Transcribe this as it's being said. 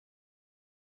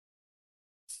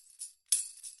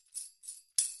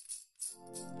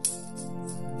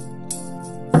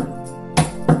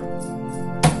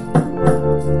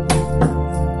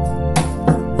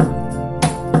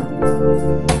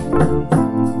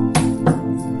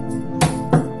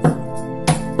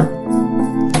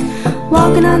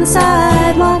the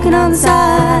side, walking on the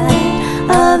side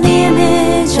of the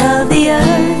image of the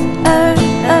earth, earth,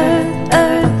 earth,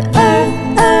 earth,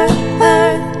 earth, earth,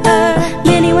 earth, earth.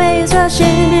 Many waves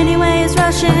rushing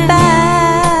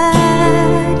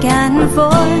back and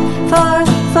forth, forth,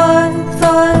 forth,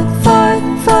 forth, forth,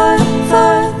 forth,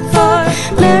 forth,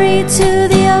 forth. Married to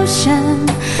the ocean,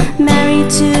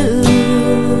 married to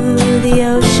the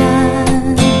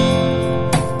ocean,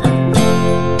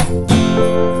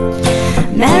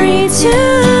 married to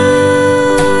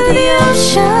the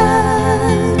ocean.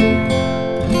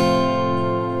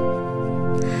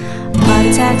 Heart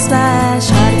attack splash,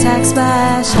 heart attack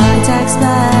splash, heart attack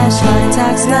splash, heart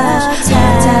attack splash,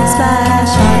 heart attack splash,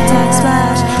 heart attack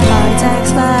splash, heart attack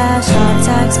splash, heart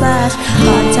attack splash,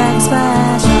 heart attack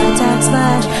splash, heart attack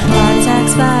splash, heart attack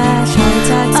splash, heart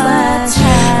attack splash,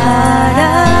 heart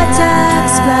attack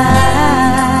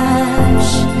splash.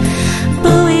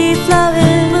 Buoy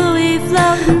floating,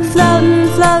 floating,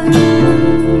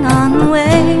 floating on the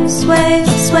waves,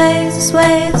 waves, waves,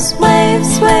 waves,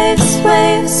 waves, waves, waves,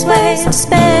 waves. Space,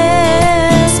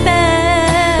 space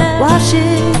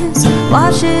washes,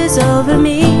 washes over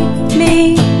me,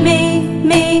 me, me,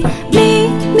 me, me,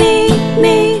 me,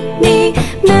 me, me.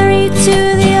 Married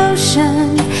to the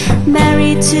ocean,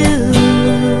 married to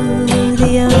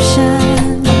the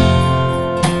ocean,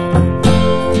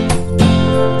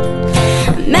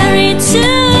 married to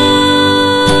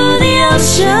the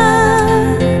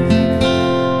ocean.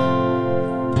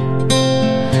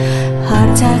 Heart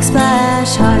attack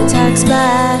splash, heart attack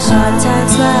splash, heart attack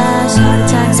splash, heart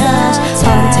attack splash,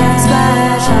 heart attack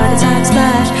splash, heart attack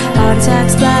splash, heart attack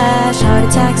splash, heart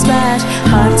attack splash,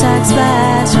 heart attack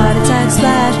splash, heart attack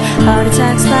splash, heart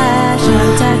attack splash, heart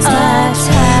attack splash,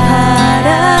 heart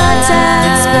attack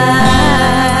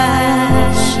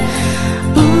splash.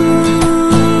 Ooh,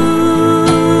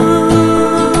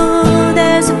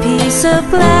 there's a piece of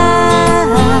glass.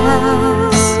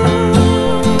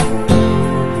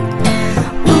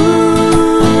 Ooh,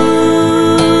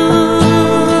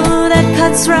 that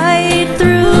cuts right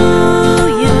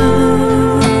through you,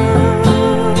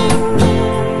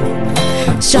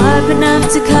 sharp enough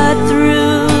to cut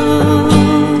through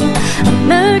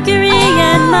Mercury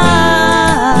and Mars,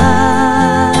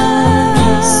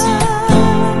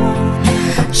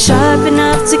 sharp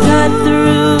enough to cut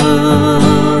through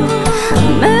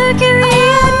Mercury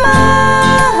and Mars.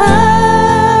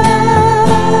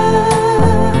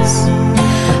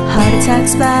 Heart attack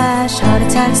splash, heart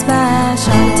attack splash,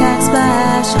 heart attack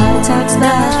splash, heart attack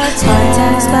splash, heart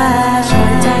attack splash,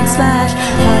 heart attack splash,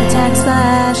 heart attack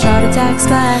splash, heart attack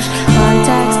splash, heart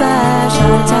attack splash,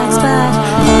 heart attack splash,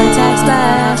 heart attack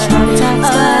splash, heart attack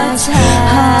splash,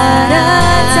 heart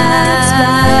attack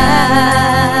splash.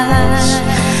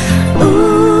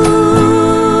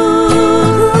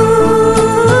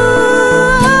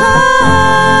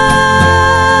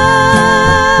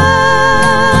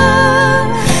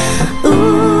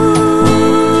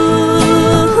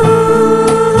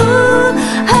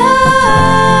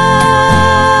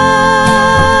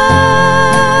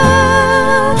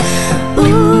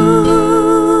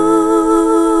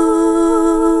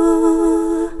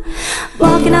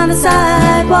 Walking on the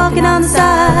side, walking on the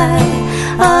side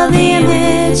of the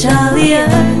image of the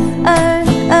earth, earth,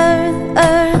 earth,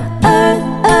 earth, earth,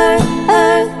 earth,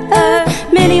 earth,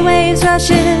 earth. Many waves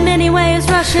rushing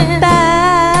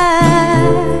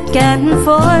back and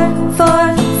forth,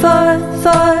 forth, forth,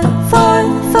 forth,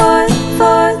 forth, forth,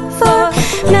 forth, forth.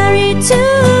 Married to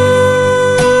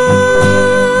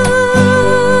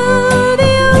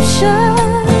the ocean,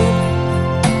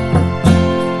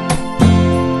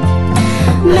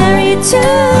 married to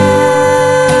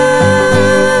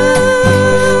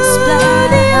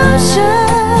the ocean,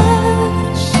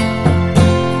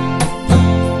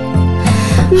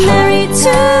 married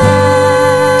to